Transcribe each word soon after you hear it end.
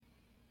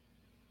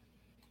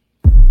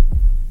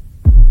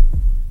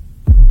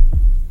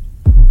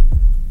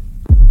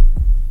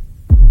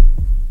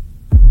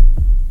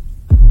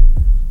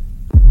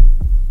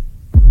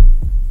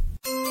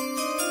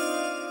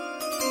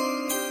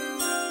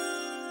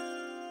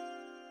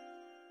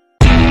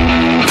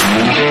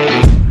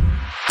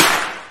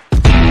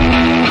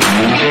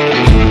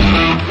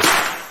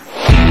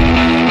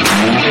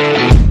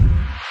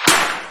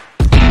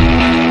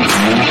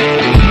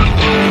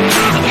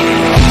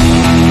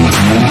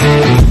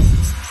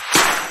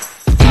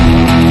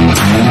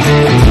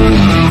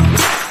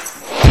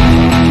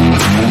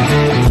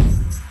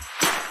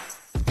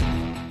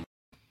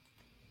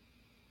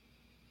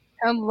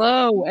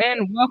Hello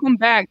and welcome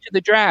back to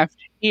the draft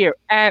here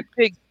at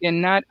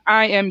Pigskin Nut.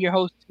 I am your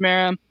host,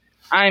 Tamara.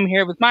 I'm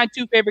here with my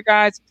two favorite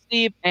guys,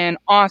 Steve and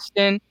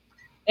Austin.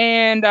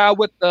 And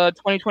with the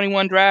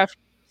 2021 draft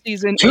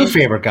season Two in,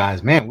 favorite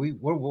guys, man.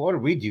 What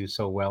did we do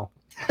so well?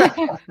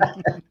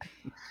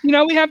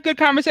 we have good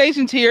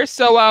conversations here.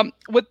 So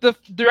with the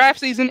draft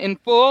season in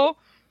full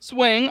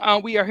swing,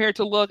 we are here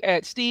to look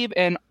at Steve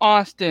and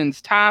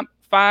Austin's top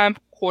five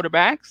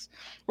quarterbacks.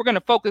 We're going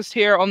to focus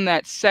here on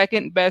that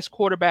second best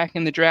quarterback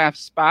in the draft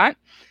spot.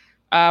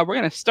 We're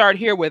going to start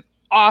here with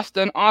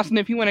Austin. Austin,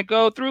 if you want to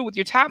go through with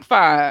your top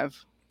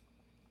five.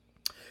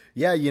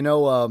 Yeah,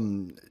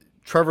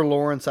 Trevor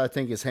Lawrence, I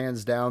think, is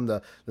hands down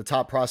the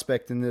top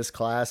prospect in this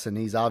class, and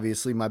he's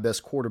obviously my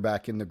best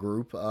quarterback in the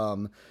group.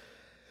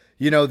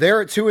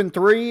 They're at 2 and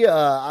 3.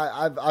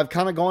 I've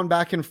kind of gone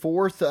back and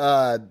forth,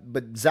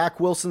 but Zach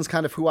Wilson's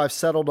kind of who I've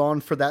settled on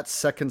for that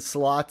second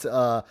slot.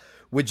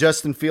 With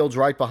Justin Fields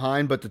right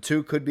behind, but the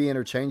two could be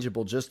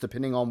interchangeable just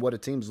depending on what a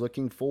team's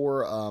looking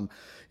for.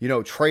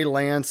 Trey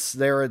Lance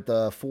there at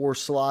the 4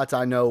 slot.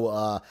 I know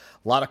a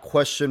lot of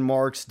question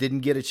marks, didn't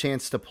get a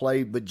chance to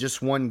play, but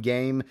just one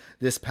game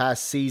this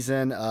past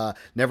season.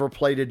 Never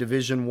played a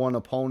Division I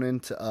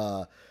opponent.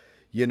 So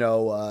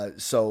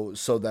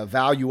the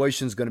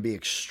evaluation is going to be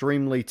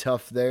extremely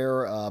tough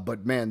there.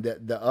 But man,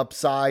 the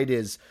upside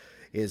is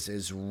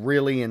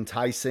really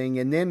enticing.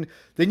 And then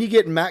you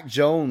get Mac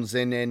Jones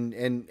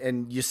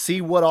and you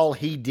see what all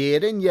he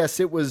did. And yes,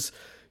 it was,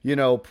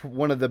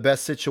 one of the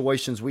best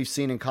situations we've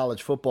seen in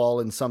college football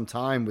in some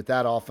time with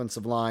that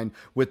offensive line,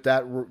 with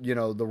that,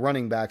 the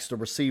running backs, the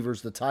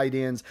receivers, the tight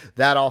ends,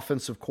 that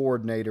offensive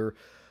coordinator.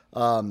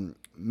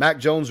 Mac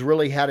Jones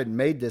really had it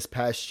made this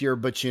past year,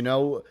 but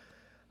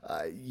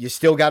you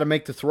still got to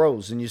make the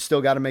throws and you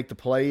still got to make the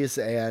plays.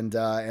 And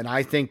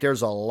I think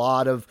there's a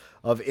lot of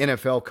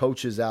NFL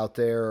coaches out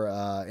there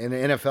and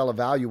NFL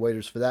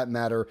evaluators for that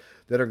matter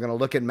that are going to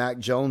look at Mac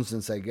Jones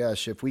and say,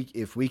 gosh, if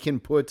we can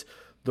put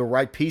the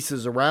right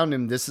pieces around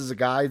him, this is a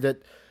guy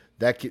that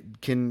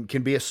can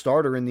be a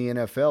starter in the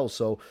NFL.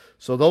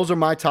 So those are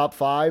my top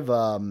five.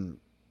 A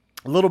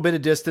little bit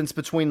of distance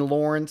between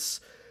Lawrence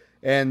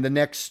and the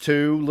next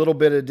two, a little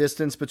bit of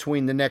distance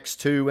between the next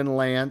two and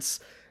Lance,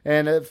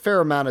 and a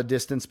fair amount of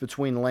distance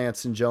between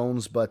Lance and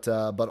Jones, but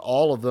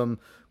all of them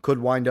could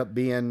wind up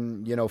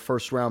being,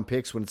 first round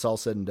picks when it's all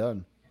said and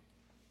done.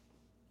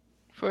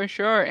 For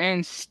sure.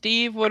 And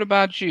Steve, what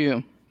about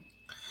you?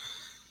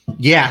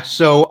 Yeah.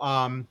 So,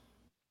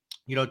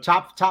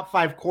 top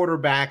five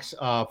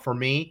quarterbacks for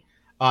me.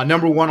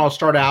 Number one, I'll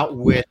start out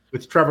with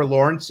Trevor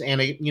Lawrence,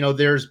 and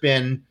there's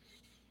been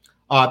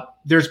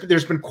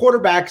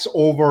quarterbacks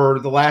over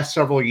the last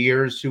several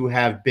years who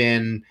have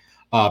been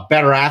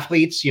better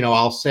athletes.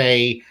 I'll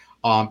say,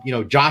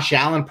 Josh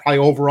Allen probably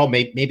overall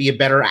maybe a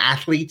better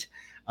athlete,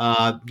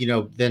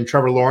 than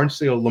Trevor Lawrence.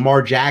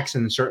 Lamar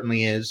Jackson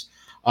certainly is.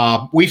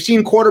 We've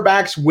seen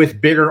quarterbacks with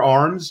bigger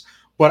arms,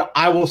 but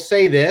I will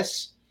say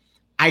this.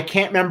 I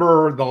can't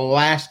remember the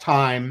last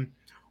time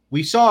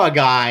we saw a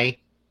guy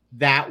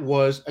that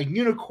was a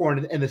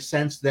unicorn in the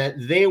sense that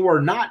they were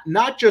not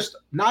just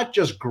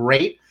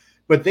great,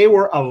 but they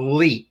were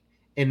elite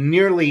in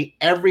nearly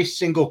every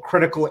single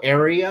critical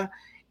area.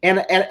 And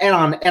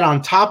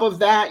on top of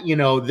that,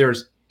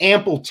 there's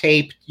ample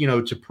tape,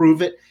 to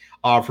prove it.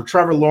 For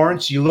Trevor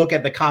Lawrence, you look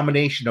at the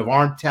combination of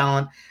arm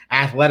talent,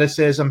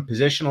 athleticism,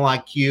 positional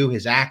IQ,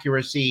 his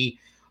accuracy,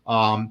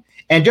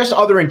 and just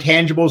other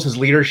intangibles, his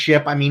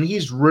leadership. I mean,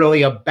 he's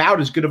really about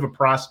as good of a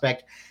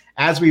prospect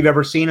as we've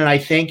ever seen. And I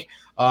think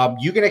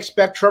you can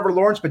expect Trevor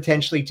Lawrence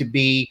potentially to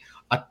be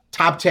a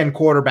top 10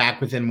 quarterback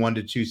within 1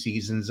 to 2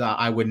 seasons.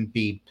 I wouldn't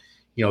be,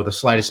 the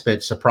slightest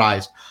bit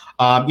surprised.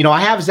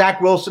 I have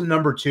Zach Wilson,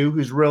 number 2,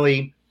 who's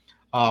really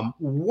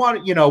one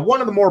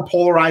of the more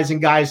polarizing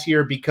guys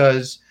here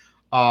because,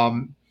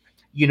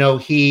 he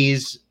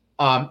has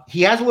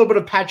a little bit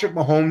of Patrick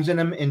Mahomes in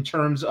him in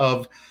terms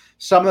of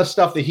some of the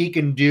stuff that he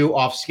can do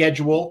off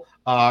schedule,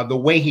 the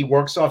way he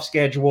works off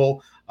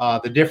schedule,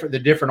 the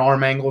different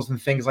arm angles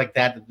and things like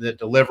that, the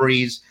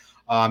deliveries.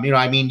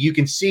 You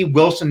can see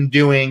Wilson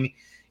doing.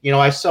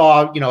 I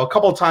saw a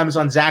couple of times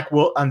on Zach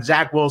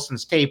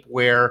Wilson's tape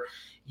where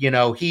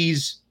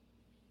he's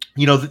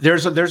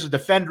there's a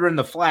defender in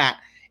the flat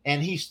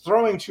and he's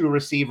throwing to a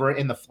receiver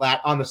in the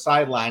flat on the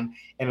sideline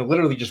and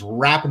literally just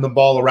wrapping the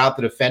ball around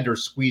the defender,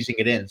 squeezing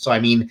it in. So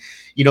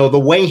the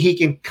way he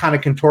can kind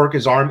of contort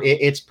his arm,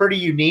 it's pretty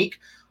unique.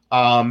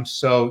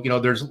 There's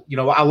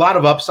a lot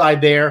of upside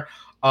there.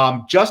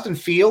 Justin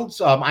Fields,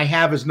 I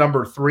have as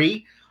number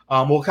 3.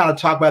 We'll kind of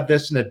talk about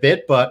this in a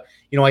bit, but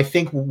I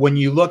think when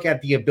you look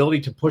at the ability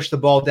to push the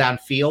ball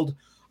downfield,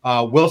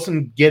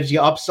 Wilson gives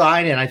you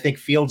upside, and I think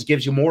Fields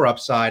gives you more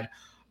upside.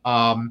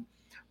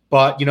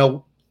 But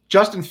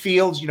Justin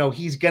Fields,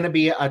 he's going to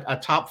be a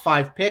top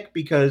 5 pick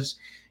because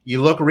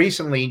you look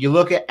recently and you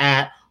look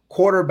at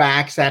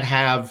quarterbacks that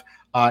have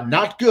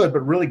not good,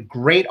 but really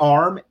great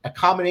arm, a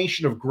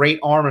combination of great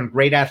arm and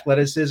great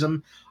athleticism.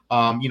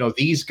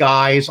 These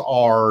guys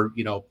are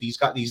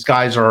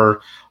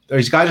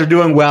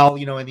doing well,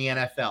 in the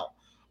NFL.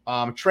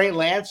 Trey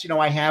Lance,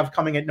 I have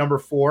coming at number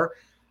 4.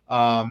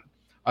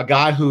 A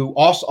guy who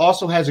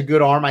also has a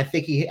good arm. I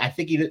think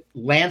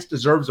Lance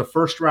deserves a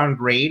first round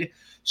grade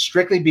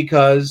strictly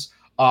because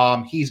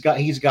he's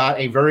got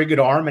a very good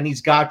arm and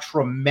he's got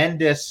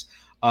tremendous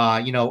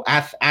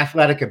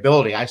athletic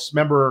ability. I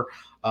remember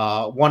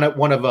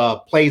one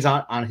of plays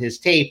on his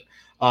tape.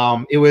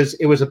 It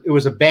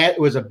was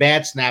a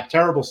bad snap,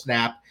 terrible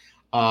snap.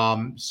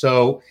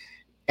 So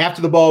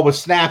after the ball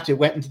was snapped,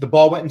 the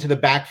ball went into the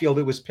backfield.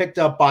 It was picked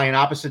up by an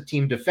opposite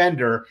team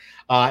defender,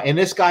 and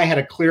this guy had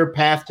a clear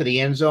path to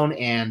the end zone,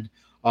 and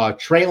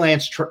Trey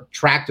Lance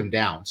tracked him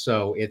down.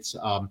 So it's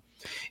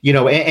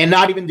and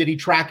not even did he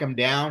track him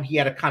down, he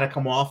had to kind of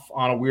come off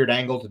on a weird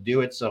angle to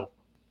do it. So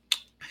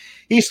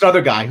he's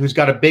another guy who's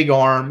got a big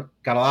arm,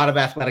 got a lot of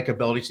athletic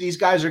ability. So these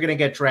guys are going to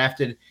get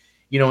drafted,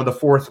 in the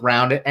 4th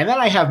round. And then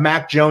I have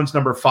Mac Jones,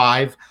 number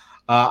 5,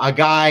 a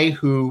guy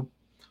who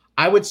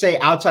I would say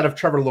outside of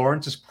Trevor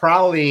Lawrence is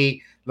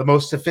probably the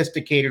most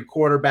sophisticated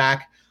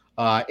quarterback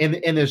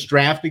in this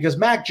draft, because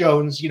Mac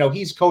Jones,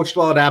 he's coached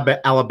well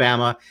at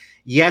Alabama.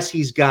 Yes,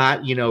 he's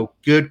got,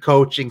 good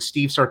coaching,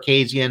 Steve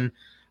Sarkisian,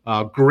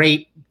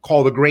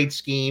 great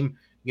scheme.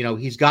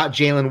 He's got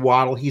Jalen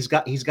Waddle. He's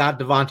got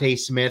Devontae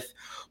Smith.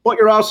 But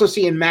you're also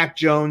seeing Mac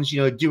Jones,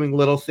 doing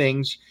little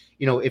things.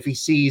 If he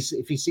sees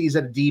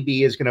that a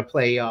DB is going to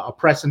play a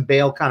press and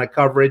bail kind of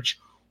coverage,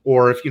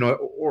 or if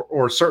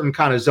or certain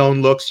kind of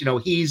zone looks,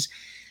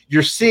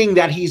 you're seeing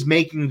that he's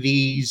making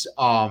these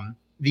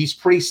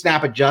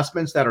pre-snap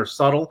adjustments that are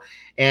subtle,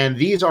 and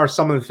these are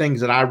some of the things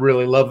that I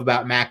really love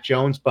about Mac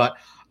Jones. But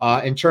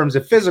in terms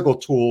of physical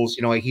tools,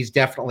 he's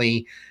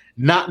definitely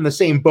not in the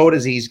same boat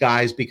as these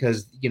guys,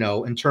 because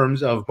in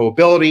terms of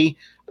mobility,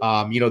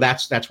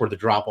 that's where the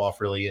drop off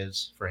really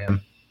is for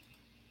him.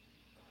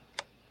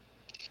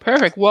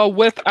 Perfect. Well,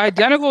 with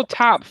identical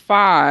top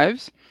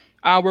 5s,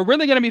 we're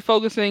really going to be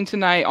focusing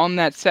tonight on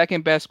that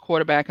second best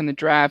quarterback in the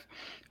draft.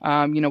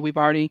 We've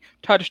already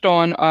touched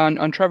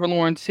on Trevor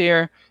Lawrence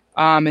here,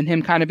 and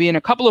him kind of being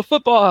a couple of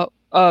football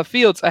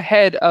fields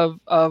ahead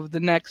of the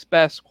next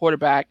best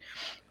quarterback.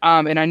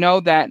 And I know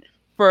that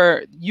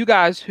for you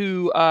guys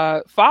who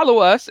follow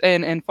us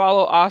and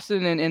follow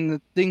Austin and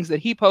the things that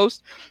he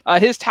posts,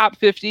 his top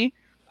 50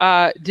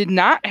 did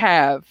not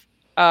have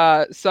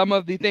some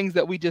of the things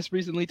that we just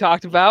recently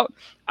talked about.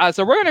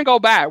 So we're going to go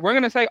back. We're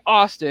going to say,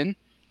 Austin,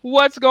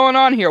 what's going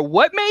on here?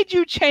 What made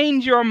you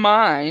change your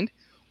mind?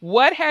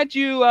 What had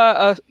you,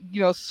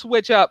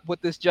 switch up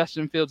with this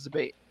Justin Fields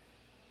debate?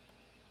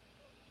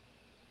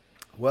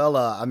 Well,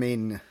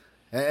 and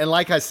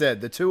like I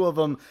said, the two of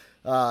them,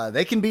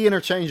 they can be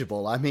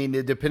interchangeable. I mean,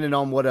 depending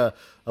on what a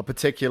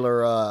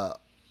particular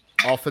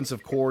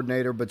offensive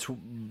coordinator, but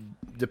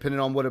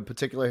depending on what a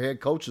particular head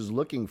coach is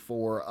looking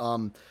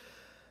for.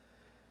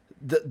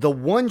 The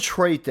one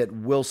trait that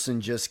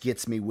Wilson just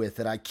gets me with,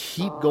 that I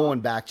keep going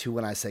back to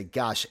when I say,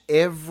 gosh,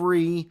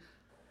 every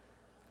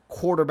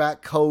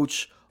quarterback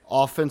coach,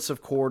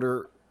 offensive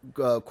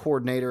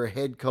coordinator,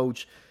 head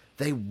coach,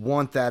 they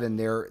want that in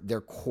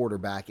their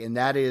quarterback, and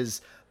that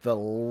is the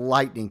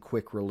lightning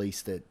quick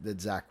release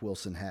that Zach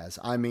Wilson has.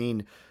 I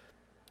mean,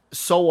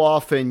 so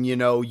often,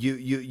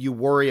 you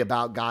worry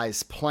about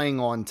guys playing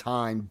on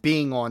time,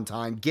 being on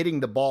time, getting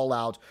the ball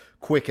out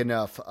quick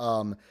enough.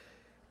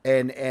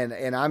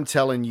 And I'm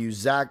telling you,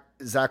 Zach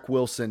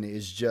Wilson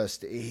is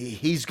just,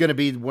 he's going to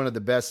be one of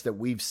the best that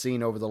we've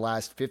seen over the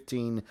last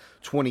 15,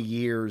 20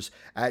 years,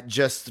 at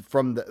just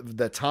from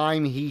the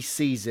time he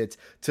sees it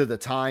to the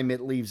time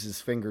it leaves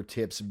his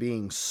fingertips,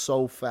 being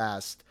so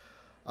fast.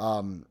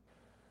 And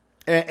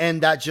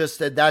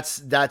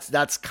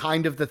that's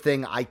kind of the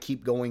thing I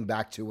keep going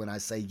back to when I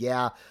say,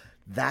 yeah,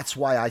 that's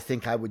why I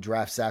think I would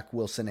draft Zach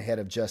Wilson ahead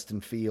of Justin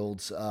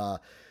Fields,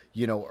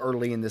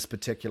 early in this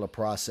particular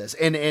process.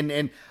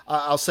 And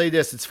I'll say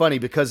this, it's funny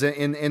because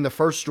in the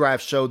first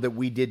draft show that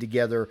we did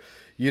together,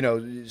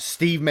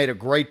 Steve made a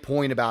great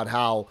point about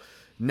how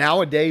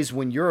nowadays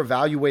when you're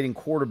evaluating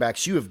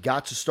quarterbacks, you have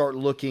got to start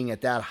looking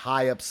at that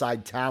high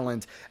upside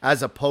talent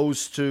as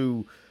opposed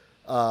to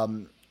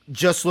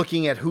just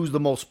looking at who's the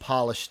most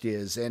polished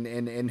is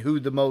and who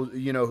the most,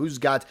 who's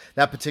got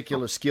that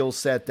particular skill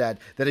set that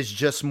is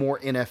just more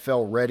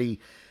NFL ready.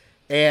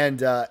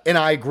 And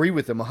I agree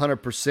with him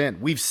 100%.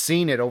 We've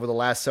seen it over the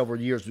last several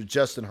years with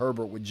Justin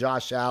Herbert, with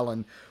Josh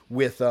Allen,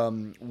 with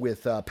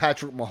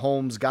Patrick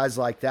Mahomes, guys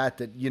like that.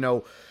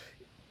 The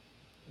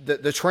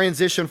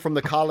transition from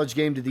the college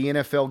game to the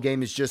NFL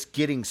game is just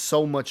getting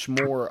so much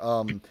more.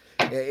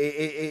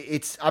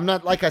 It's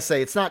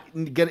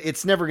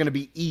never going to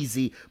be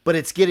easy, but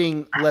it's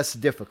getting less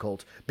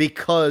difficult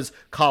because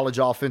college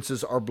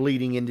offenses are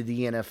bleeding into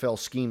the NFL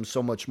scheme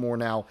so much more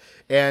now.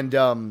 And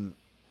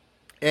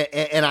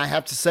I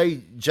have to say,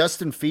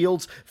 Justin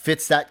Fields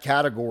fits that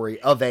category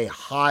of a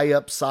high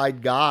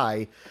upside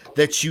guy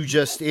that you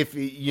just, if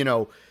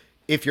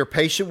you're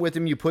patient with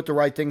him, you put the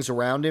right things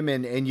around him,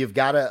 and you've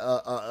got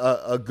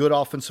a good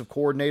offensive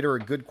coordinator, a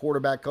good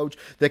quarterback coach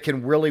that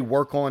can really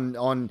work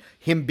on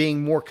him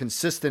being more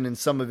consistent in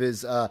some of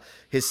his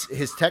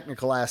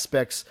technical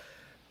aspects.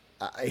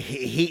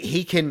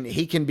 he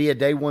can be a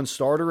day one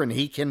starter, and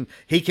he can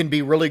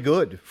be really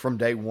good from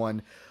day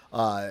one.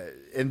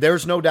 And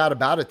there's no doubt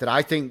about it that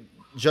I think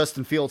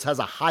Justin Fields has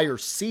a higher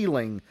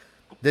ceiling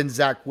than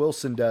Zach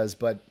Wilson does.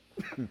 But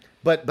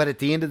at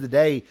the end of the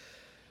day,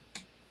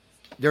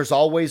 there's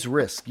always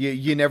risk.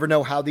 You never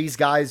know how these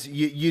guys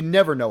you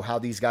never know how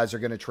these guys are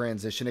going to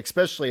transition,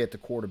 especially at the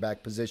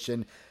quarterback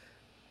position.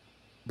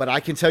 But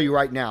I can tell you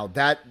right now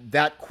that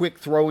quick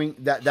throwing,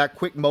 that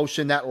quick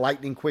motion, that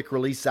lightning quick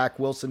release Zach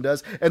Wilson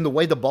does, and the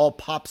way the ball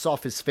pops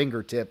off his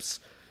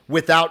fingertips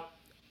without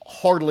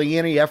hardly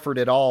any effort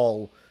at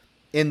all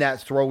in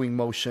that throwing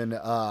motion,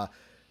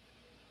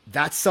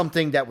 that's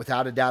something that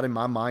without a doubt in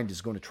my mind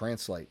is going to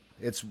translate.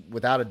 It's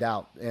without a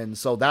doubt. And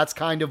so that's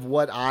kind of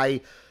what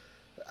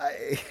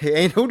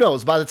and who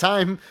knows, by the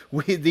time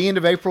the end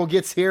of April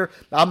gets here,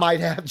 I might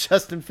have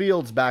Justin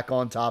Fields back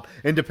on top.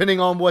 And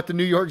depending on what the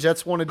New York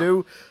Jets want to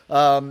do,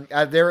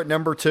 they're at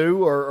number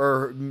 2,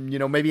 or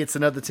maybe it's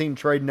another team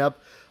trading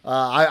up.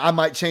 I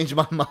might change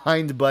my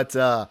mind, but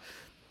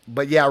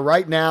yeah,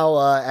 right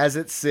now as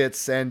it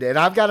sits, and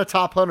I've got a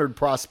top 100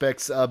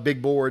 prospects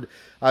big board.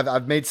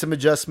 I've made some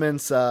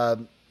adjustments,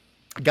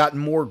 gotten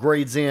more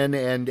grades in,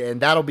 and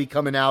that'll be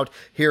coming out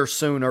here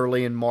soon,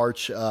 early in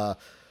March.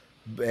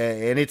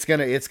 And it's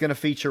gonna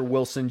feature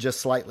Wilson just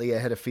slightly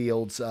ahead of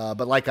Fields,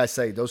 but like I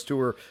say, those two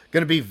are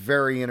going to be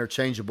very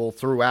interchangeable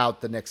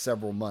throughout the next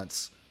several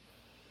months.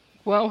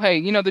 Well,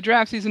 hey, the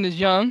draft season is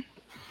young,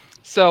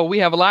 so we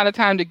have a lot of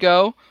time to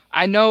go.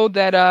 I know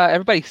that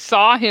everybody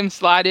saw him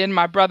slide in.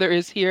 My brother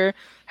is here.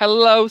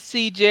 Hello,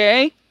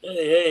 CJ.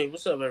 Hey,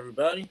 what's up,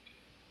 everybody?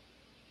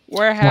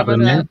 We're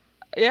having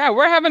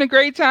a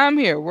great time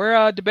here.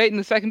 We're debating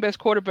the second best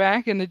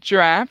quarterback in the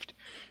draft.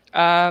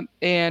 And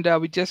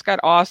we just got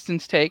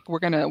Austin's take. We're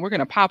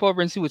gonna pop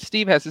over and see what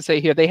Steve has to say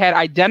here. They had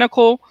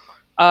identical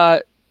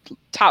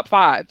top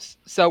 5s,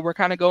 so we're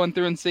kind of going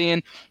through and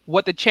seeing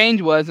what the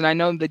change was. And I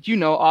know that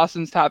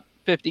Austin's top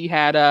 50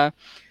 had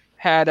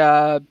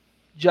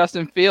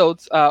Justin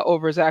Fields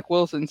over Zach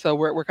Wilson. So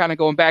we're kind of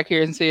going back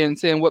here and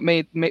seeing what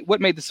made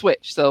the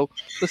switch. So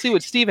let's see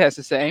what Steve has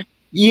to say.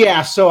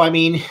 Yeah, so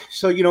we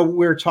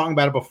were talking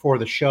about it before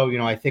the show.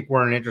 I think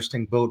we're in an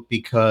interesting boat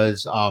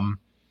because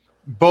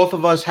both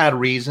of us had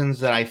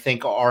reasons that I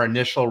think our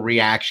initial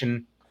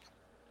reaction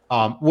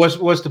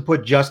was to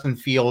put Justin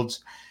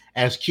Fields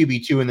as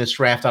QB2 in this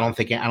draft. I don't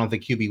think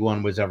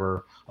QB1 was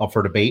ever up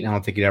for debate. I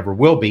don't think it ever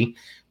will be.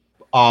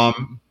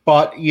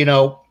 But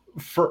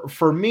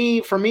for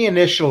me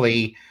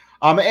initially,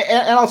 and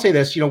I'll say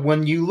this,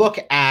 when you look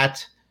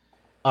at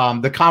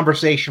the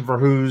conversation for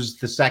who's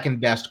the second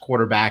best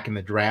quarterback in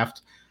the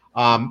draft,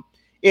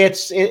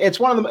 it's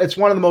one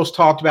of the most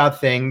talked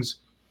about things.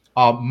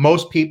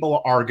 Most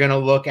people are going to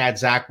look at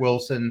Zach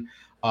Wilson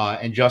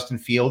and Justin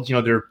Fields.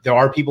 There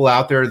are people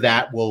out there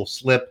that will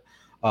slip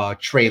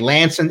Trey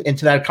Lance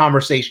into that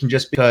conversation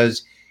just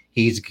because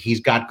he's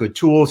got good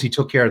tools. He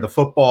took care of the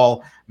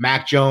football.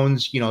 Mac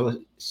Jones,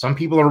 some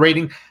people are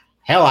rating.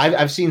 Hell,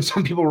 I've seen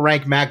some people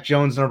rank Mac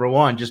Jones number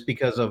 1 just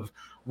because of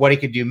what he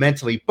could do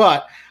mentally.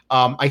 But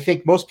I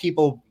think most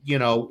people,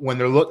 when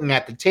they're looking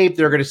at the tape,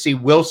 they're going to see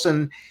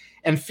Wilson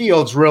and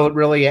Fields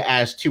really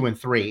as 2 and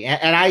 3.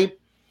 And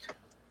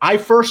I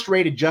first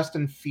rated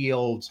Justin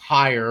Fields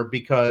higher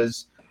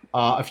because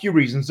a few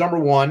reasons. Number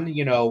 1,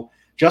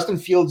 Justin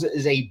Fields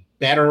is a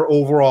better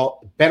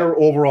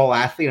overall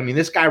athlete. I mean,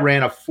 this guy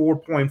ran a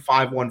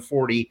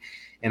 4.5140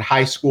 in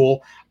high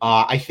school.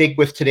 I think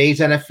with today's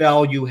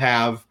NFL, you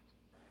have,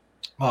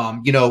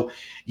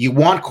 you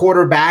want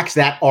quarterbacks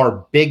that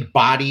are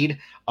big-bodied,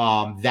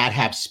 that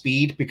have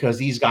speed, because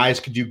these guys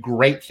could do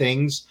great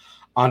things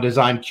on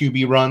design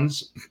QB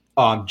runs.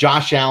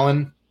 Josh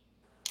Allen,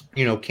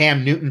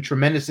 Cam Newton,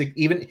 tremendous.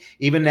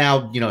 Even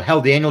now,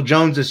 hell, Daniel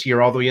Jones this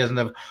year, although he doesn't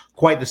have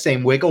quite the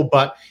same wiggle.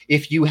 But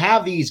if you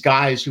have these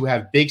guys who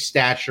have big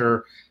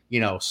stature,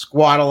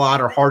 squat a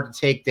lot, or hard to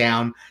take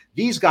down,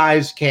 these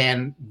guys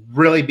can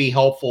really be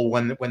helpful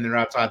when they're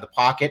outside the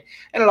pocket,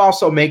 and it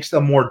also makes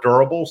them more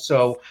durable.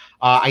 So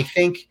I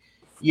think,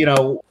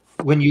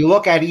 when you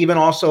look at even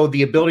also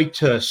the ability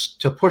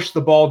to push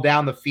the ball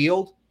down the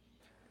field,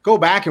 go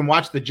back and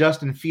watch the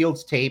Justin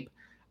Fields tape.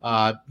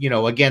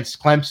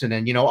 Against Clemson,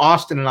 and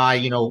Austin and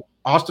I,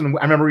 Austin,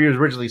 I remember he was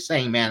originally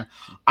saying, man,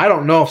 I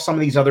don't know if some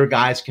of these other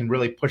guys can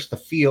really push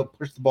the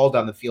ball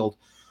down the field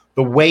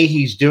the way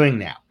he's doing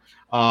now.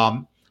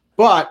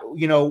 But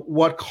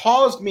what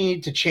caused me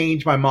to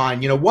change my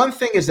mind, one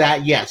thing is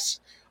that,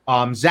 yes,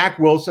 Zach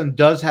Wilson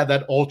does have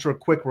that ultra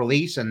quick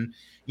release, and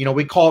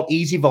we call it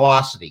easy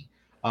velocity.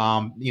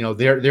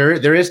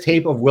 There is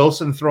tape of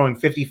Wilson throwing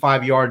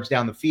 55 yards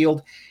down the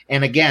field.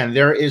 And again,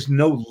 there is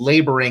no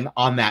laboring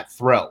on that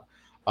throw,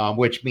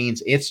 which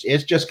means it's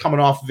just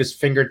coming off of his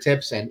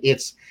fingertips, and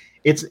it's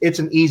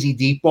an easy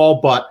deep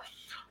ball. But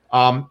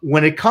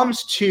when it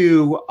comes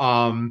to,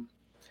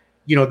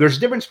 there's a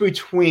difference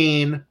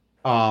between,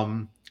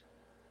 a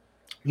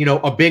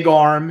big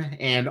arm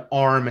and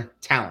arm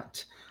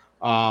talent.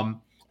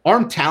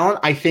 Arm talent,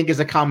 I think, is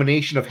a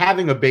combination of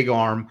having a big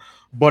arm,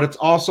 but it's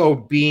also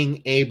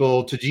being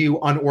able to do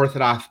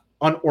unorthodox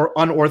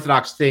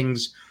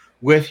things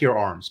with your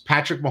arms.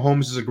 Patrick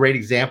Mahomes is a great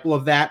example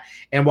of that.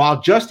 And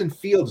while Justin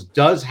Fields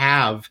does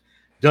have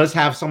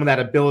some of that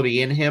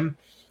ability in him,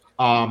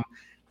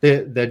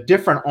 the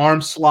different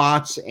arm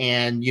slots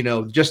and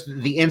just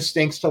the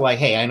instincts to like,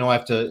 hey, I know I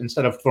have to,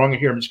 instead of throwing it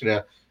here, I'm just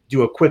gonna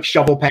do a quick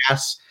shovel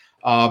pass.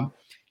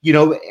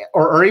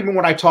 Or even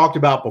what I talked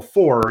about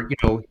before,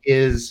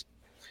 is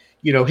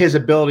his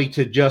ability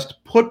to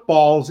just put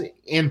balls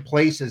in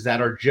places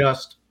that are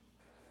just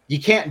you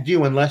can't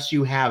do unless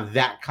you have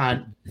that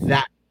kind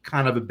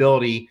of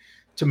ability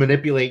to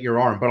manipulate your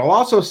arm. But I'll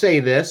also say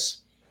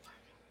this.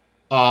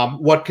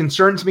 What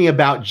concerns me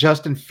about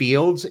Justin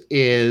Fields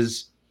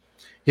is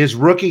his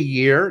rookie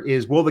year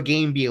is, will the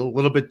game be a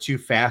little bit too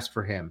fast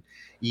for him?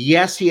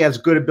 Yes, he has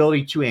good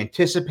ability to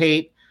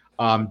anticipate,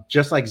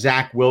 just like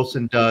Zach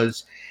Wilson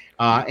does.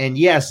 And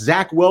yes,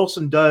 Zach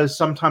Wilson does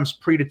sometimes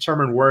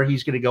predetermine where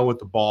he's going to go with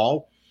the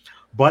ball.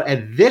 But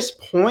at this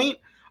point,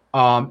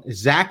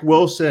 Zach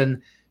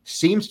Wilson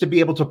seems to be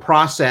able to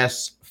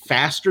process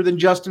faster than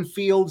Justin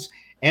Fields.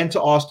 And to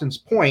Austin's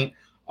point,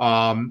 he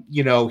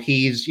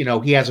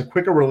has a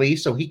quicker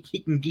release, so he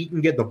can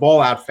get the ball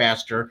out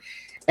faster.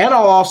 And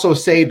I'll also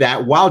say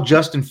that while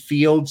Justin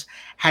Fields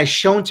has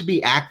shown to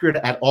be accurate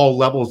at all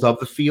levels of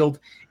the field,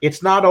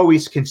 it's not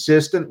always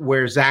consistent,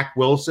 where Zach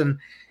Wilson,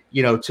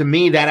 to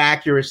me, that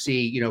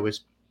accuracy,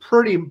 is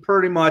pretty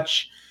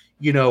much,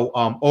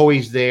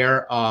 always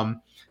there.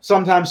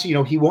 Sometimes,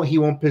 he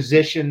won't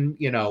position,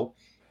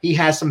 he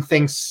has some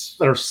things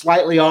that are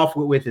slightly off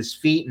with his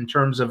feet in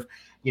terms of,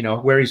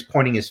 where he's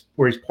pointing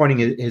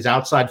his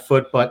outside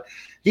foot. But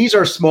these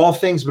are small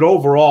things. But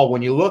overall,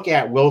 when you look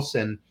at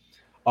Wilson,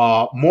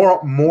 more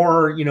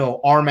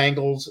arm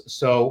angles.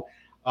 So,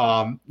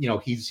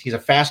 he's a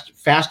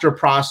faster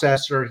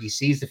processor. He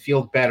sees the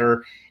field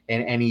better,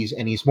 and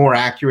he's more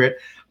accurate.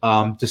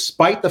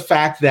 Despite the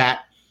fact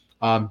that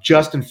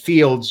Justin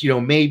Fields,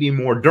 may be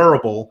more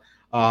durable.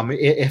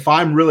 If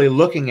I'm really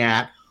looking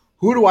at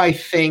who do I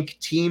think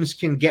teams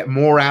can get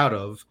more out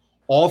of,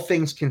 all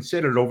things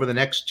considered, over the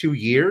next 2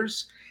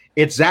 years,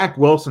 it's Zach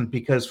Wilson,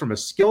 because from a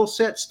skill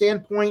set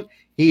standpoint,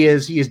 he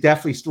is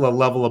definitely still a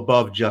level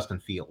above Justin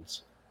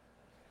Fields.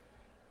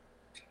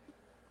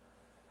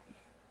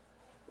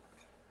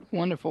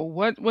 Wonderful.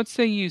 What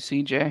say you,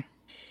 CJ?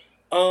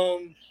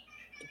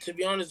 To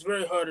be honest, it's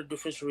very hard to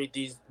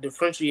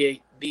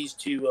differentiate these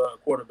two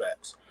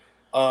quarterbacks.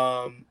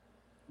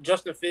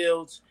 Justin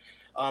Fields,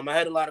 I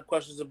had a lot of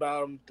questions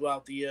about him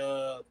throughout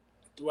the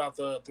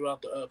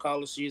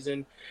college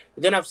season,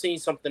 but then I've seen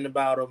something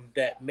about him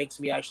that makes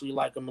me actually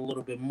like him a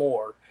little bit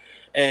more,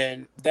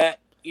 and that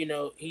we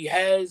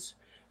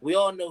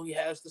all know he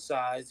has the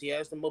size, he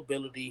has the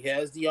mobility, he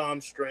has the arm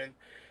strength,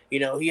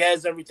 he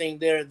has everything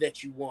there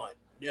that you want.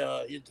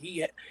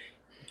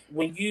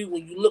 When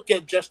you look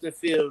at Justin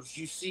Fields,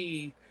 you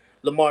see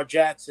Lamar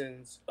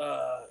Jackson's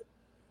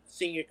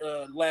senior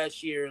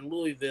last year in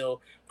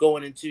Louisville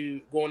going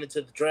into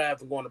the draft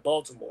and going to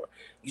Baltimore.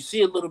 You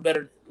see a little bit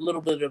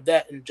of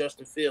that in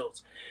Justin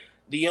Fields.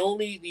 The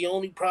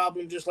only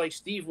problem, just like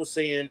Steve was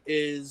saying,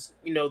 is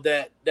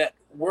that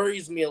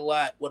worries me a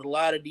lot with a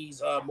lot of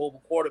these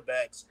mobile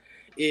quarterbacks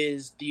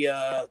is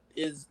the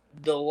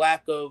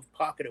lack of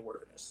pocket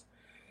awareness.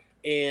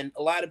 And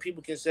a lot of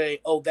people can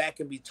say, oh, that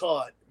can be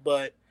taught.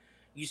 But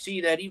you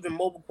see that even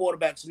mobile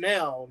quarterbacks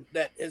now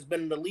that has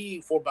been in the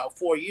league for about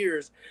 4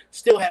 years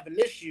still have an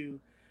issue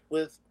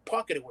with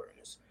pocket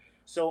awareness.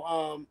 So,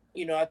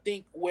 I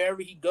think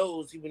wherever he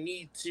goes, he would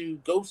need to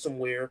go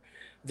somewhere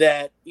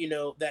that,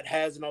 that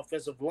has an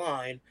offensive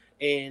line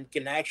and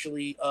can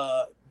actually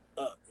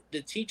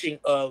the teaching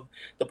of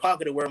the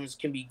pocket awareness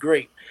can be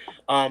great.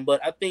 But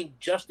I think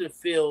Justin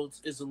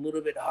Fields is a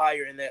little bit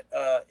higher in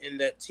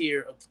that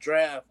tier of the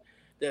draft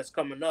that's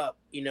coming up,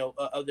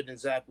 other than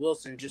Zach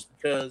Wilson, just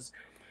because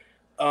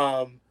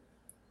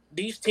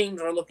these teams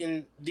are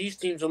looking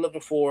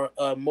for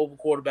a mobile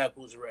quarterback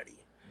who's ready,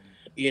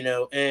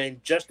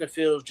 and Justin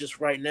Fields just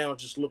right now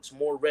just looks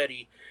more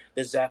ready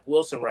than Zach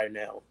Wilson right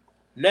now.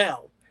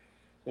 Now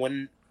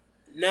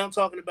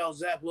talking about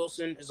Zach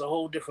Wilson is a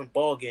whole different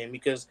ball game,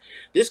 because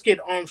this kid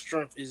arm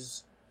strength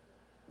is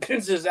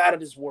out of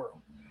this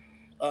world.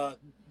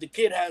 The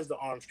kid has the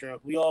arm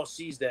strength. We all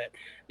sees that.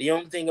 The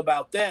only thing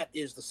about that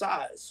is the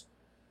size.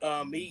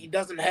 He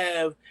doesn't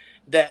have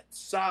that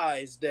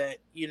size that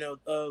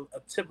of a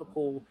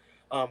typical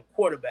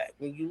quarterback.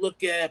 When you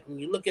look at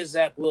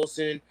Zach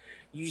Wilson,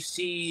 you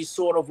see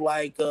sort of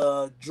like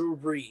Drew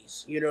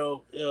Brees,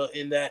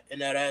 in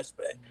that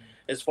aspect,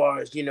 as far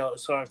as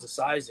the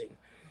sizing.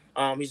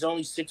 He's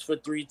only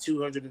 6'3",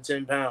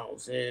 210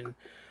 pounds, and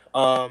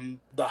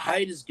the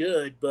height is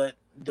good, but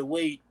the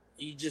weight,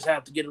 you just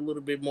have to get a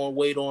little bit more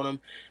weight on him,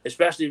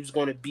 especially if he's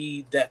going to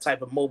be that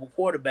type of mobile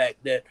quarterback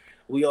that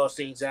we all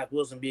seen Zach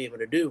Wilson be able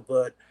to do.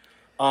 But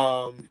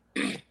I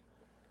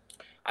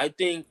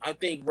think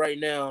right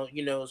now,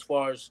 as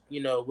far as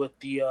with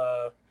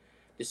the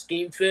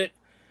scheme fit,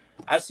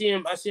 I see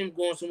him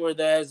going somewhere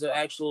that has an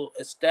actual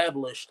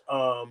established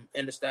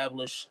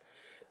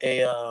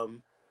a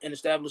an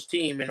established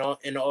team in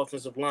the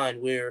offensive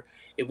line where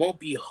it won't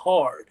be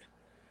hard.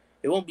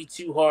 It won't be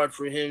too hard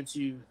for him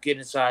to get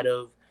inside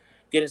of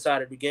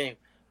the game.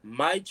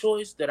 My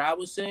choice that I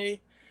would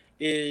say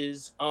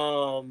is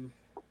when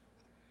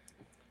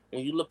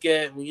you look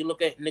at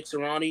Nick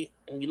Sirianni,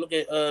 look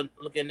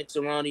at Nick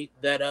Sirianni,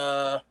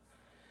 that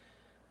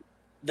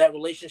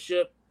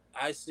relationship,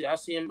 I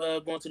see him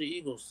going to the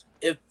Eagles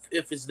if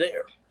it's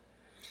there.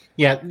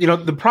 Yeah,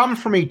 the problem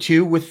for me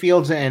too with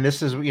Fields, and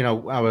this is I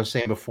was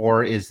saying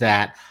before, is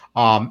that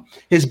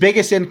his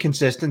biggest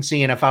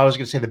inconsistency, and if I was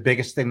going to say the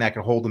biggest thing that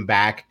could hold him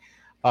back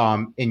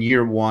in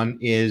year one,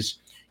 is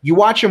you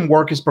watch him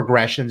work his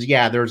progressions.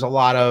 Yeah, there's a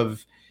lot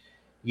of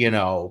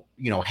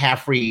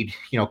half read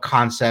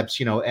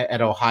concepts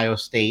at Ohio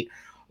State,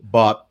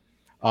 but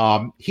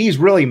he's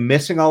really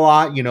missing a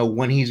lot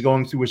when he's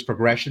going through his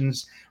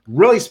progressions,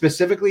 really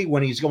specifically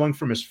when he's going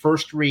from his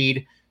first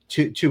read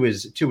to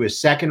his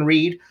second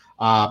read,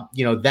 and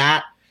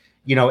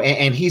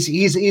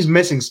he's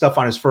missing stuff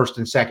on his first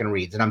and second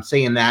reads, and I'm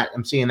seeing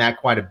that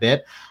quite a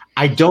bit.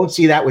 I don't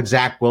see that with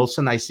Zach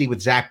Wilson. I see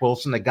with Zach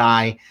Wilson a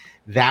guy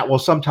that will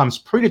sometimes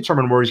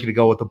predetermine where he's going to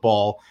go with the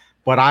ball.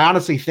 But I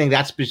honestly think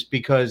that's just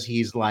because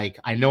he's like,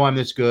 I know I'm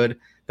this good.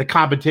 The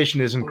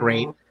competition isn't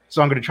great,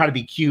 so I'm going to try to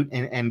be cute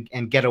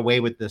and get away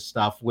with this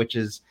stuff, which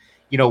is,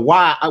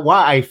 why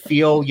I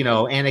feel,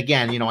 and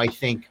again, I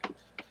think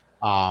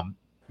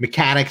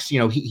mechanics,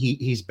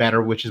 he's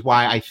better, which is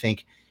why I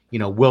think,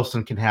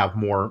 Wilson can have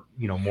more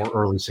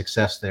early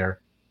success there.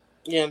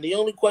 Yeah, the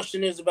only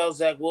question is about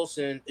Zach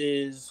Wilson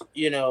is,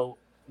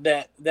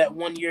 that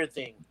 1 year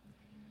thing.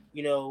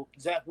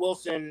 Zach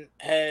Wilson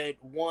had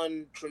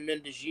one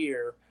tremendous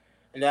year,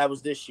 and that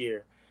was this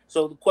year.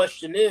 So the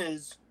question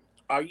is,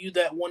 are you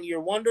that 1 year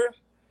wonder?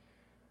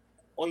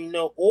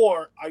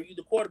 Or are you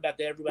the quarterback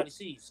that everybody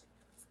sees?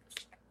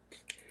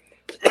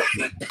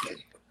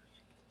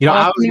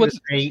 I was going to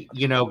say,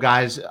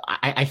 guys,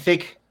 I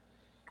think,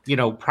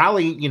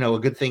 probably, a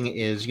good thing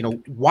is,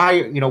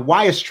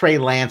 why is Trey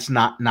Lance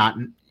not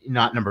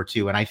number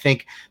two? And I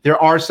think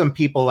there are some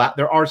people out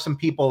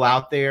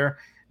there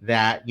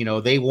that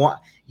they want,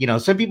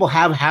 some people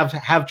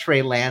have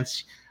Trey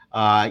Lance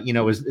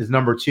is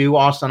number two.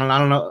 Austin, and I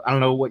don't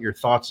know what your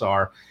thoughts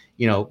are.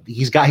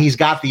 He's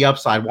got the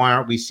upside. Why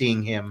aren't we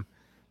seeing him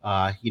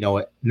at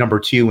number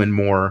two and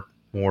more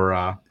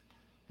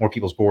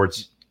people's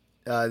boards?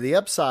 The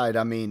upside,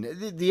 I mean,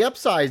 the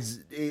upside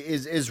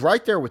is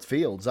right there with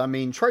Fields. I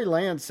mean, Trey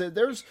Lance,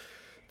 there's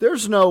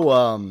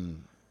no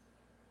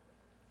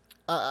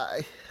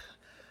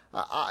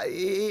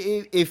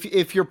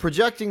if you're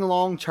projecting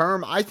long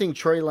term, I think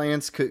Trey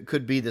Lance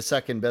could be the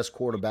second best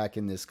quarterback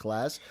in this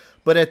class.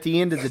 But at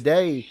the end of the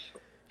day,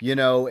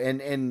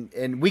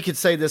 and we could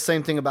say the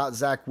same thing about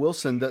Zach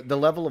Wilson. The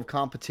level of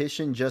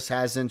competition just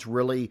hasn't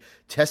really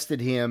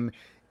tested him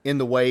in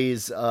the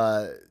ways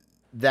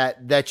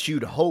that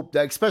you'd hope,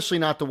 that, especially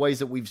not the ways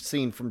that we've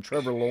seen from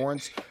Trevor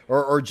Lawrence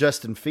or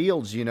Justin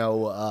Fields. And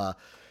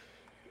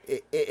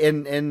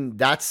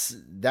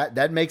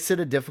that makes it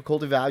a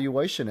difficult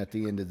evaluation at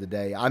the end of the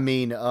day. I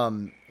mean,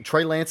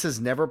 Trey Lance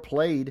has never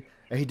played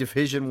a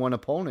Division I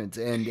opponent,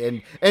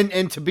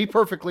 and to be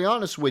perfectly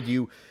honest with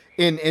you,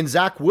 in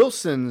Zach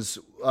Wilson's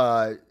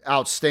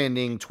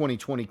outstanding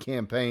 2020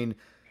 campaign,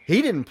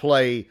 he didn't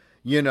play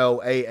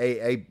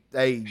a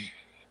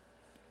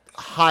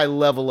high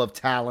level of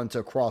talent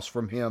across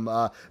from him.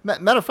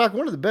 Matter of fact,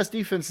 one of the best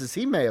defenses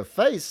he may have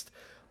faced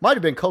might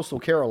have been Coastal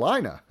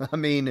Carolina. I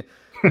mean.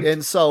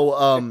 And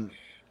so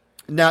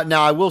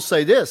now I will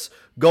say this,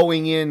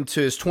 going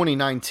into his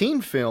 2019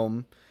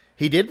 film,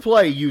 he did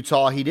play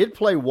Utah. He did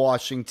play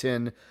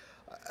Washington.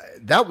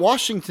 That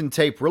Washington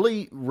tape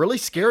really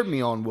scared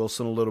me on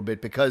Wilson a little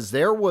bit, because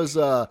there was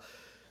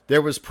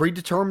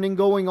predetermining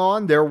going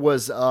on. There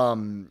was there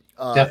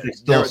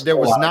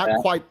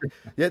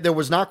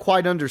was not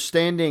quite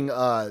understanding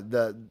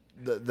the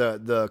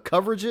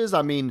coverages.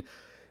 I mean,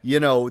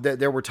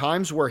 there were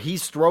times where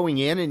he's throwing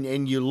in,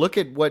 and you look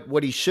at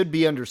what he should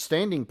be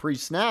understanding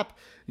pre-snap,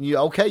 and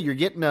you're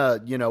getting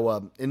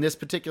in this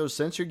particular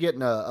sense, you're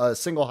getting a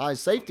single high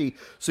safety,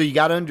 so you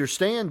got to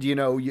understand,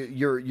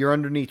 you're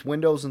underneath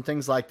windows and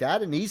things like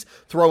that, and he's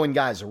throwing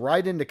guys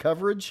right into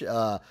coverage.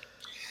 I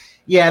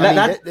was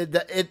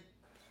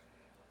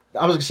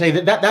gonna say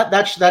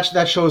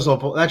that shows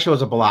up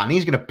a lot, and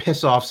he's gonna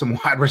piss off some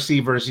wide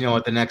receivers,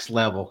 at the next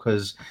level,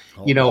 because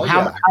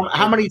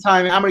how many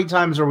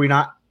times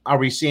are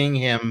we seeing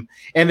him?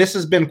 And this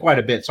has been quite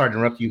a bit. Sorry to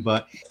interrupt you,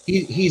 but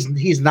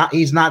he's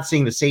not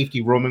seeing the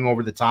safety roaming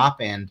over the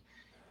top, and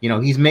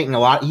he's making a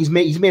lot. He's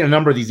made a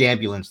number of these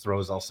ambulance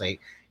throws. I'll say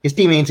his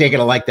team ain't taking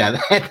it like that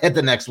at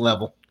the next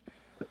level.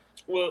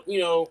 Well,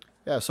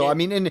 yeah. So I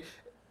mean, and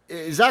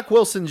Zach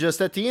Wilson,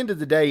 just at the end of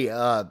the day,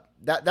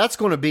 that's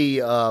going to be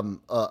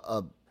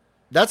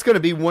that's going to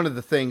be one of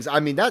the things. I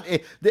mean,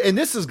 and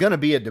this is going to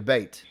be a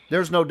debate.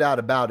 There's no doubt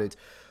about it.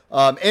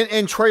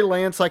 And Trey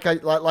Lance,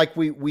 like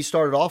we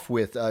started off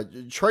with,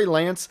 Trey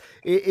Lance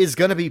is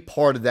going to be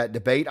part of that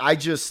debate. I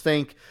just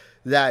think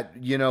that,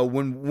 you know,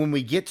 when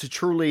we get to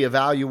truly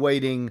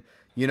evaluating,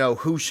 you know,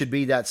 who should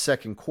be that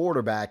second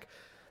quarterback,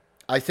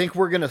 I think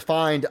we're going to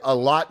find a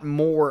lot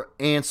more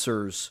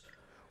answers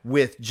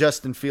with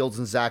Justin Fields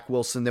and Zach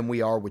Wilson than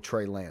we are with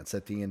Trey Lance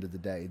at the end of the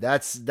day.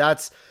 That's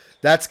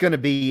going to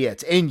be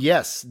it. And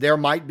yes, there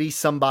might be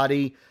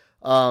somebody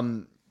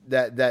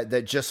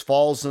that just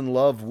falls in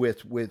love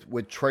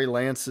with Trey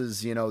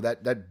Lance's, you know,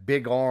 that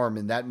big arm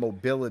and that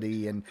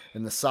mobility and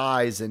the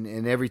size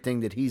and everything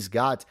that he's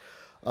got.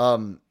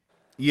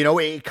 You know,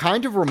 it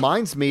kind of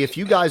reminds me, if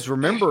you guys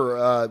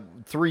remember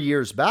 3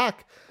 years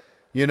back,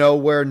 you know,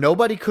 where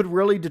nobody could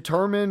really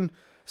determine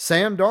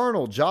Sam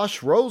Darnold,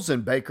 Josh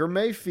Rosen, Baker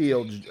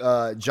Mayfield,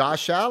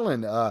 Josh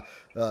Allen,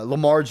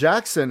 Lamar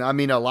Jackson. I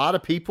mean, a lot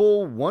of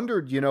people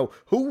wondered, you know,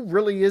 who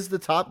really is the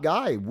top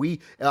guy?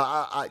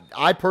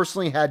 I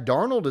personally had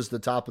Darnold as the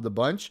top of the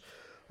bunch.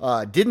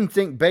 Didn't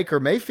think Baker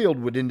Mayfield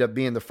would end up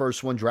being the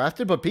first one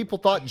drafted, but people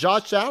thought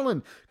Josh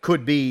Allen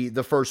could be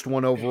the first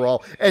one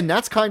overall. And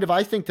that's kind of,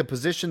 I think, the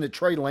position that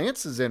Trey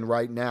Lance is in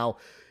right now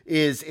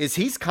is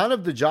he's kind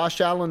of the Josh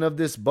Allen of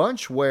this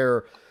bunch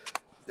where,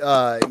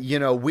 you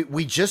know,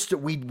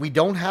 we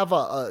don't have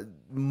a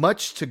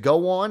much to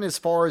go on as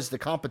far as the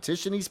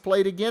competition he's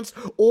played against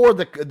or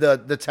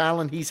the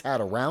talent he's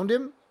had around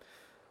him.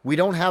 We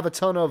don't have a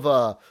ton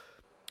of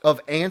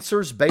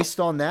answers based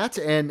on that,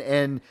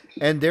 and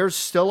there's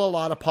still a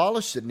lot of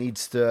polish that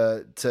needs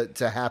to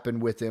happen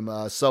with him.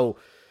 So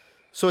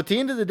at the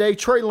end of the day,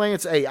 Trey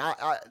Lance,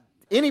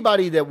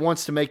 anybody that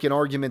wants to make an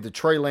argument that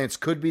Trey Lance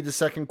could be the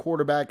second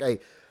quarterback,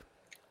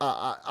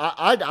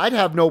 I'd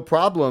have no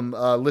problem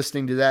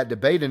listening to that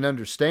debate and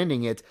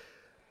understanding it.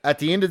 At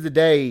the end of the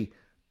day,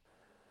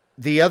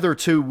 the other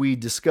two we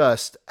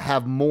discussed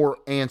have more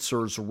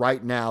answers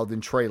right now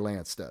than Trey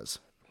Lance does.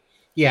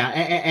 Yeah,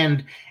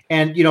 and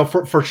you know,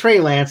 for Trey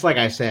Lance, like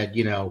I said,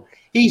 you know,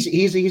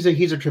 he's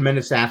a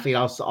tremendous athlete.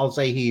 I'll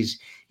say he's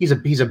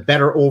a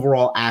better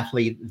overall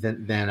athlete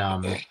than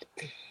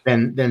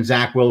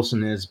Zach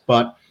Wilson is.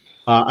 But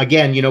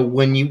again, you know,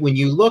 when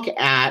you look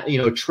at, you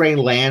know, Trey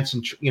Lance,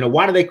 and you know,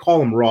 why do they call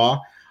him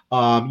raw?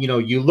 You know,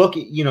 you look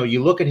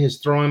at his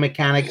throwing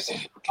mechanics.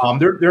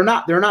 They're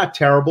not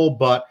terrible,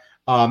 but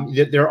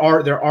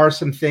there are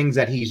some things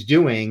that he's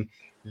doing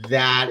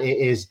that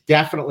is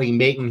definitely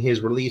making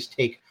his release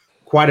take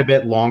quite a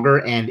bit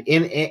longer. And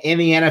in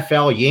the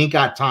NFL, you ain't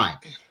got time.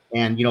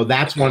 And, you know,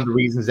 that's one of the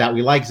reasons that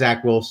we like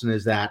Zach Wilson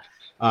is that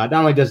not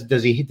only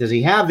does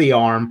he have the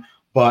arm,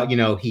 but, you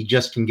know, he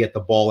just can get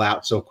the ball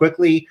out so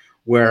quickly,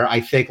 where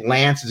I think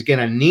Lance is going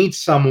to need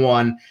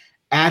someone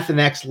at the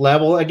next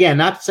level. Again,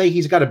 not to say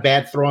he's got a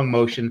bad throwing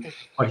motion,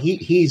 but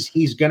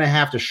he's going to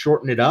have to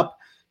shorten it up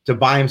to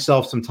buy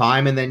himself some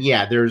time. And then,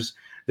 yeah, there's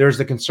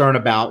the concern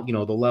about, you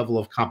know, the level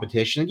of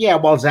competition. Yeah,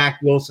 while Zach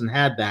Wilson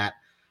had that,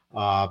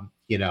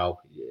 you know,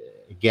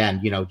 again,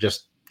 you know,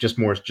 just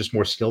more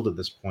skilled at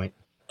this point.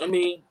 I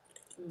mean,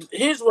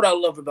 here's what I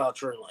love about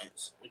Trey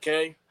Lance,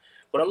 okay?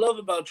 What I love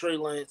about Trey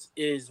Lance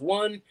is,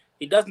 one,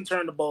 he doesn't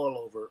turn the ball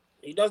over.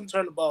 He doesn't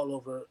turn the ball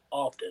over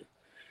often.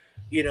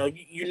 You know,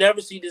 you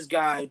never see this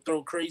guy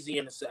throw crazy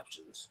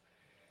interceptions.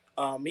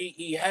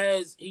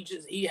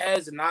 He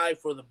has an eye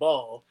for the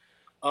ball.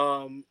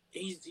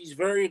 He's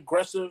very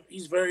aggressive.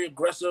 He's very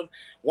aggressive.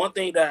 One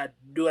thing that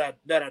I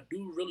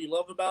do really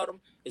love about him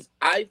is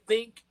I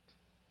think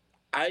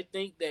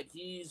that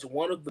he's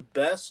one of the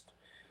best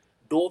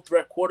dual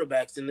threat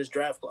quarterbacks in this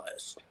draft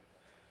class.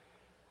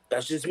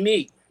 That's just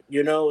me.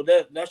 You know,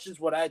 that's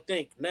just what I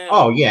think. Now,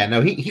 oh yeah,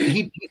 no,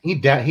 he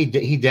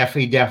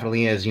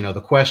definitely is. You know,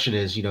 the question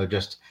is, you know,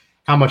 just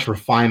how much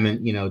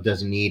refinement, you know,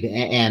 does he need?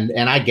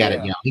 And I get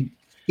it. You know,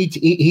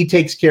 he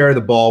takes care of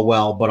the ball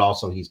well, but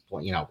also he's,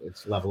 you know,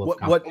 it's level of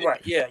what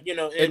right, yeah, you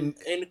know, and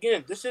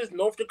again, this is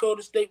North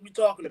Dakota State we're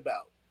talking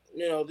about.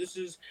 You know, this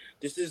is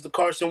the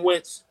Carson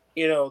Wentz,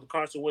 you know, the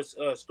Carson Wentz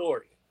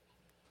story.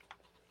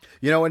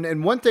 You know,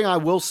 and one thing I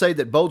will say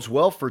that bodes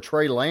well for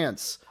Trey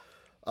Lance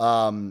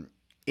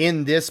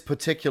in this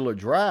particular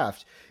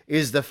draft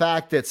is the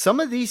fact that some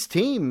of these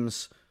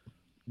teams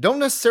don't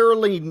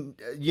necessarily,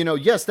 you know,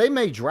 yes, they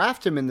may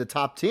draft him in the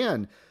top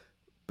 10,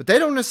 but they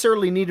don't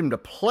necessarily need him to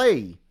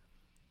play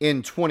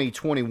in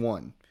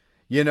 2021.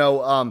 You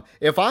know,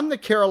 if I'm the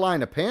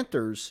Carolina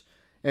Panthers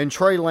and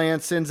Trey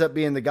Lance ends up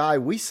being the guy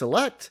we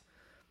select,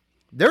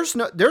 there's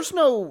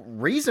no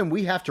reason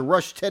we have to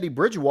rush Teddy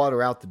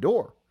Bridgewater out the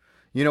door.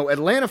 You know,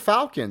 Atlanta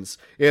Falcons,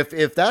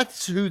 if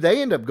that's who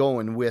they end up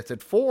going with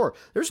at 4,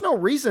 there's no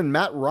reason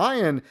Matt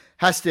Ryan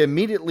has to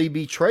immediately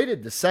be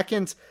traded the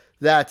second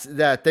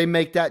that they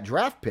make that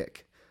draft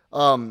pick.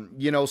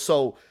 You know,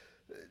 so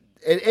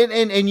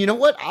and you know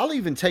what? I'll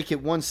even take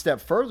it one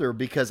step further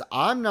because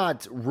I'm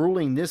not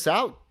ruling this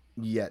out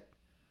yet.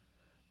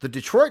 The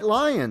Detroit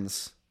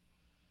Lions,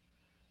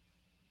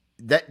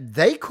 that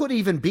they could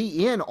even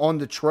be in on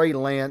the Trey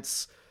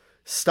Lance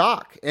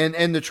stock.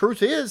 And the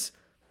truth is,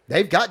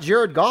 they've got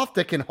Jared Goff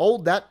that can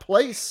hold that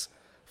place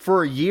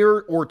for a year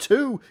or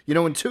two. You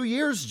know, in 2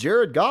 years,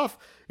 Jared Goff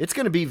it's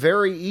going to be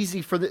very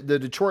easy for the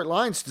Detroit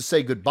Lions to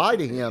say goodbye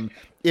to him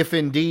if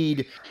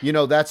indeed,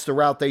 that's the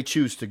route they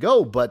choose to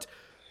go. But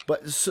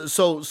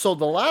so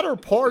the latter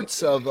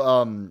parts of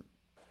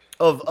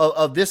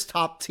this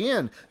top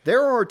 10,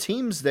 there are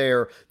teams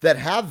there that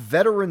have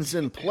veterans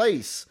in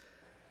place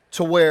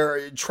to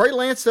where Trey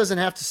Lance doesn't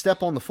have to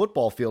step on the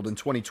football field in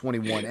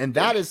 2021. And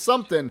that is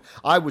something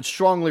I would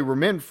strongly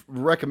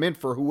recommend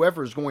for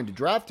whoever is going to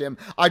draft him.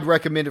 I'd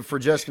recommend it for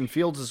Justin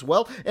Fields as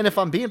well. And if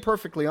I'm being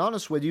perfectly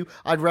honest with you,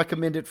 I'd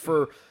recommend it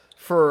for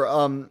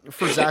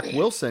Zach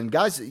Wilson.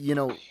 Guys,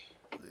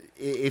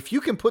 if you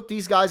can put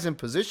these guys in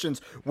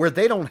positions where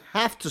they don't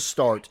have to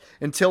start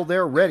until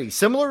they're ready,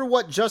 similar to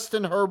what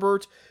Justin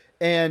Herbert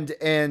and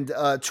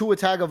Tua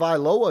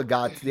Tagovailoa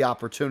got the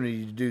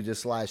opportunity to do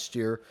this last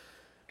year,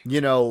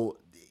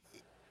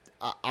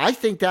 I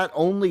think that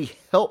only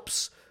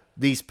helps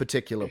these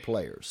particular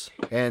players.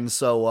 And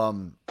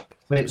so,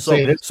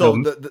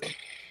 the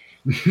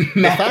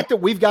fact that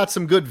we've got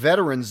some good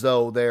veterans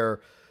though there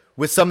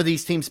with some of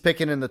these teams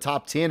picking in the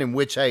top 10 in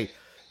which, hey,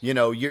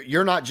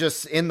 you're not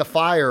just in the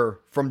fire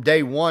from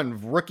day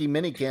one, rookie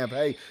minicamp.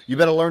 Hey, you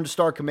better learn to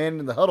start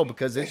commanding the huddle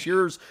because it's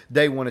yours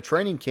day one of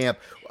training camp.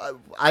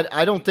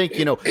 I don't think,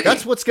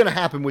 that's what's going to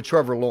happen with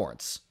Trevor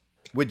Lawrence.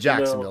 With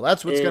Jacksonville,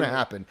 that's what's going to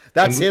happen.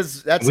 That's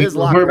his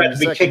locker room.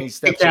 We're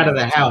kicked out of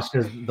the house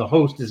because the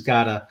host has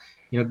got to,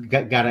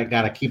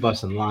 gotta keep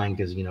us in line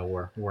because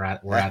we're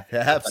at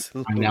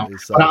absolutely now.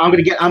 But I'm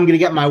gonna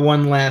get my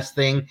one last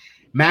thing.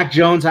 Mac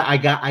Jones, I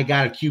got a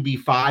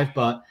QB5,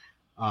 but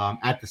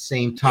at the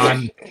same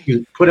time,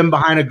 you put him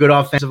behind a good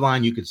offensive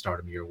line, you could start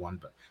him year one.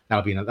 But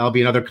that'll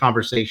be another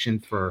conversation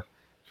for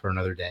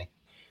another day.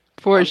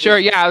 For sure,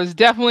 yeah. I was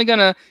definitely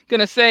gonna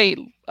say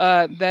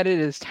that it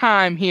is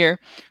time here.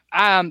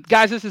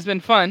 Guys, this has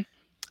been fun.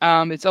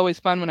 It's always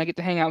fun when I get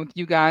to hang out with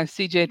you guys.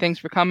 CJ, thanks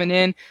for coming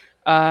in.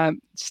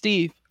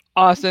 Steve,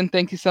 Austin,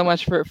 thank you so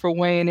much for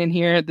weighing in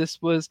here.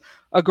 This was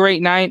a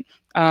great night.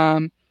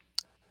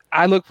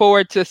 I look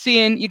forward to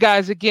seeing you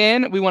guys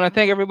again. We want to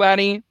thank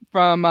everybody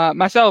from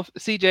myself,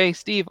 CJ,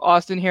 Steve,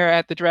 Austin here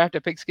at the Draft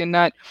at Pigskin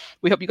Nut.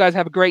 We hope you guys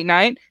have a great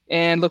night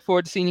and look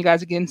forward to seeing you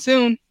guys again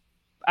soon.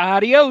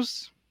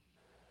 Adios.